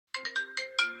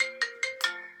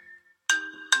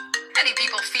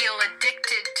feel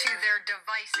addicted to their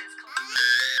devices.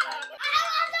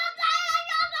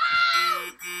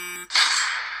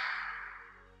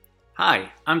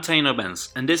 Hi, I'm Taino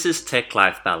Benz, and this is Tech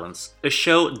Life Balance, a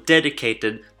show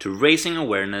dedicated to raising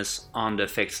awareness on the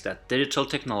effects that digital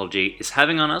technology is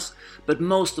having on us, but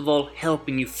most of all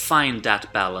helping you find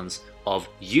that balance of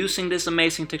using this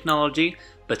amazing technology,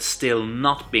 but still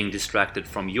not being distracted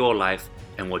from your life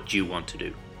and what you want to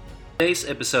do. Today's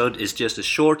episode is just a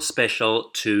short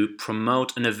special to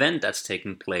promote an event that's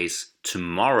taking place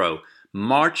tomorrow,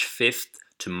 March 5th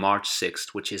to March 6th,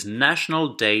 which is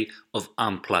National Day of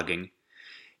Unplugging.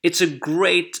 It's a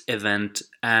great event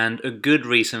and a good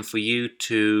reason for you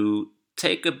to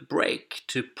take a break,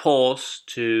 to pause,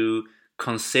 to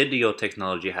consider your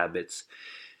technology habits.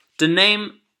 The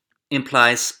name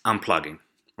implies unplugging,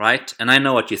 right? And I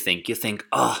know what you think. You think,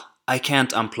 I can't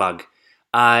unplug.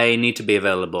 I need to be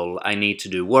available. I need to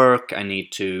do work. I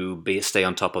need to stay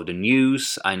on top of the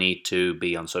news. I need to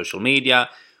be on social media.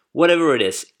 Whatever it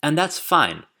is, and that's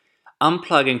fine.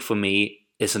 Unplugging for me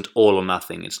isn't all or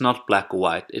nothing. It's not black or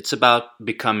white. It's about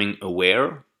becoming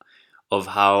aware of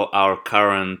how our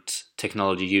current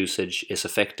technology usage is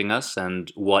affecting us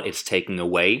and what it's taking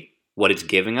away, what it's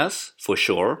giving us, for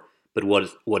sure, but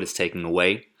what it's taking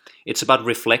away. It's about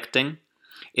reflecting.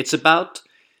 It's about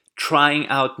trying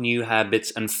out new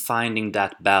habits and finding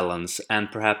that balance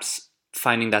and perhaps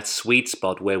finding that sweet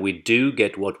spot where we do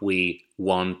get what we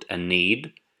want and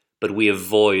need, but we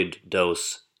avoid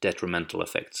those detrimental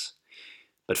effects.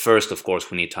 But first, of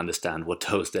course, we need to understand what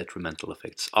those detrimental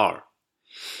effects are.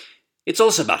 It's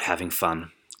also about having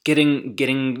fun,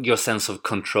 getting your sense of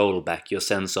control back, your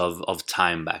sense of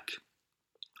time back.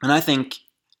 And I think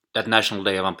that National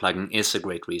Day of Unplugging is a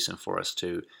great reason for us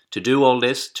to do all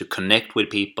this, to connect with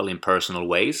people in personal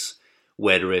ways,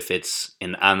 whether if it's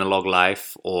in analog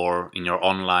life or in your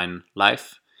online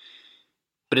life.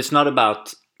 But it's not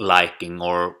about liking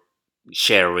or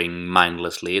sharing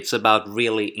mindlessly. It's about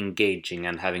really engaging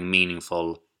and having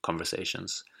meaningful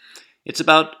conversations. It's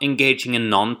about engaging in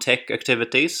non-tech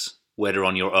activities, whether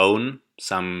on your own,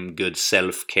 some good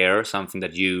self-care, something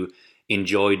that you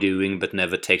enjoy doing but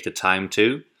never take the time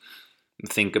to.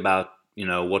 Think about,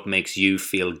 what makes you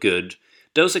feel good.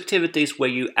 Those activities where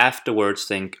you afterwards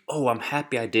think, I'm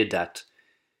happy I did that.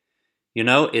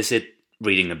 Is it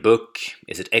reading a book?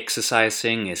 Is it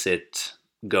exercising? Is it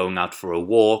going out for a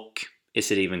walk?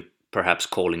 Is it even perhaps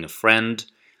calling a friend?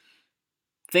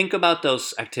 Think about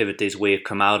those activities where you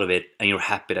come out of it and you're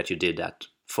happy that you did that.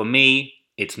 For me,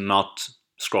 it's not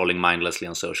scrolling mindlessly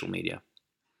on social media.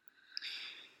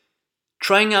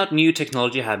 Trying out new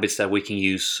technology habits that we can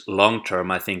use long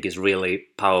term, I think, is really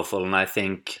powerful, and I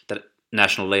think that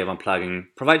National Day of Unplugging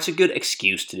provides a good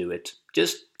excuse to do it.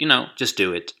 Just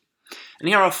do it. And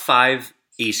here are 5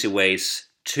 easy ways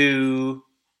to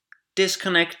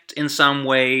disconnect in some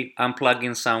way, unplug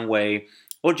in some way,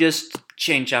 or just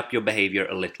change up your behavior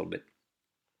a little bit.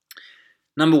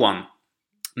 Number 1,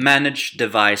 manage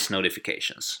device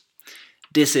notifications.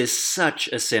 This is such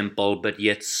a simple but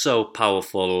yet so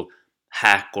powerful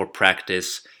hack or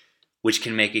practice which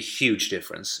can make a huge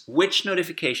difference. Which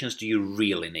notifications do you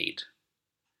really need?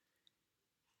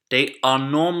 They are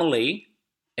normally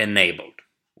enabled.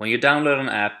 When you download an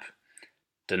app,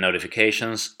 the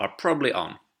notifications are probably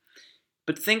on.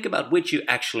 But think about which you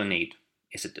actually need.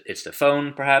 It's the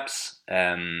phone, perhaps,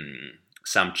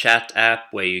 some chat app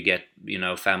where you get,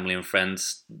 family and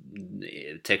friends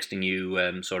texting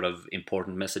you sort of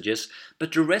important messages.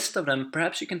 But the rest of them,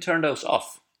 perhaps you can turn those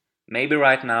off. Maybe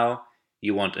right now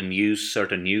you want a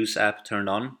certain news app turned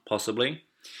on, possibly.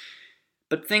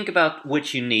 But think about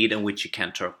which you need and which you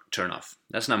can't turn off.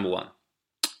 That's number 1.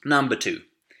 Number 2,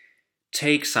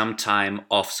 take some time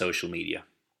off social media.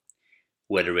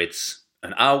 Whether it's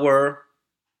an hour,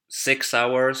 6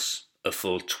 hours, a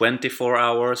full 24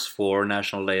 hours for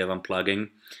National Day of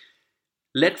Unplugging.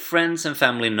 Let friends and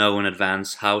family know in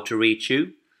advance how to reach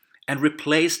you and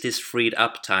replace this freed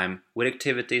up time with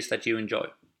activities that you enjoy.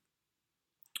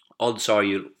 Odds are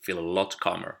you'll feel a lot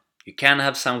calmer. You can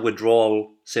have some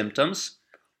withdrawal symptoms,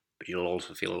 but you'll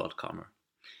also feel a lot calmer.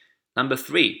 Number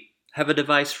 3, have a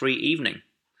device-free evening.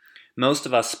 Most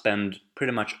of us spend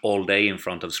pretty much all day in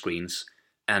front of screens,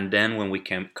 and then when we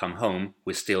can come home,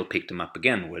 we still pick them up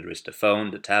again, whether it's the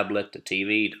phone, the tablet, the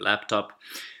TV, the laptop.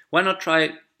 Why not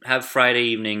have Friday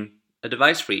evening a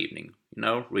device-free evening?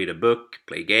 Read a book,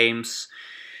 play games,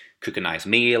 cook a nice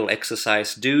meal,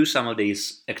 exercise, do some of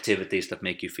these activities that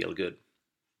make you feel good.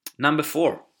 Number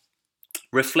 4,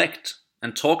 reflect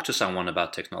and talk to someone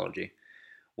about technology.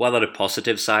 What are the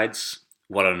positive sides?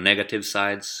 What are the negative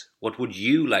sides? What would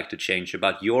you like to change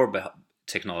about your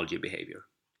technology behavior?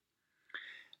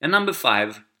 And number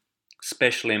 5,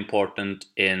 especially important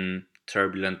in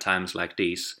turbulent times like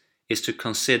these, is to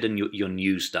consider your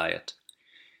news diet.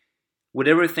 With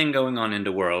everything going on in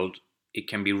the world, it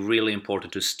can be really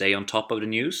important to stay on top of the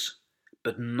news,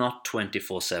 but not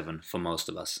 24/7 for most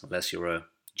of us, unless you're a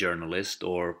journalist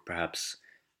or perhaps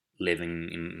living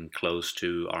in close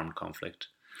to armed conflict.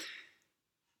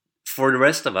 For the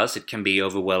rest of us, it can be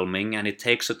overwhelming, and it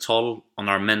takes a toll on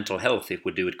our mental health if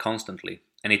we do it constantly,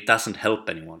 and it doesn't help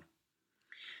anyone.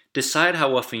 Decide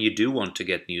how often you do want to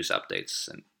get news updates,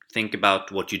 and think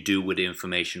about what you do with the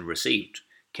information received.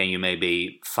 Can you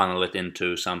maybe funnel it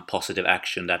into some positive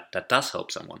action that does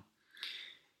help someone?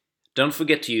 Don't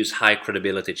forget to use high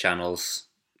credibility channels,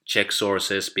 check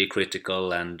sources, be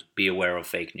critical, and be aware of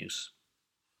fake news.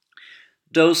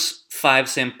 Those 5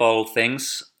 simple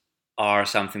things are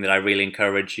something that I really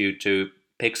encourage you to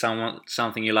pick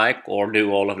something you like, or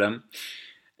do all of them.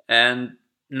 And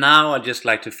now I'd just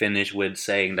like to finish with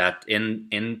saying that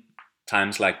in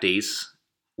times like these,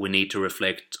 we need to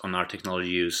reflect on our technology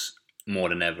use more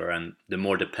than ever, and the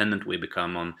more dependent we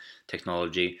become on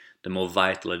technology, the more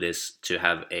vital it is to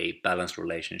have a balanced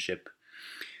relationship.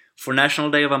 For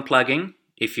National Day of Unplugging,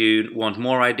 if you want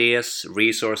more ideas,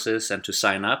 resources, and to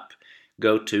sign up,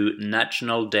 go to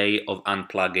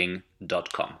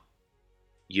nationaldayofunplugging.com.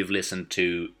 You've listened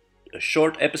to a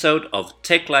short episode of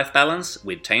Tech Life Balance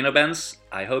with Taino Benz.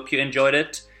 I hope you enjoyed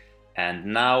it. And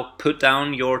now put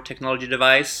down your technology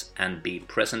device and be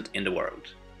present in the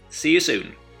world. See you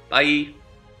soon. Bye.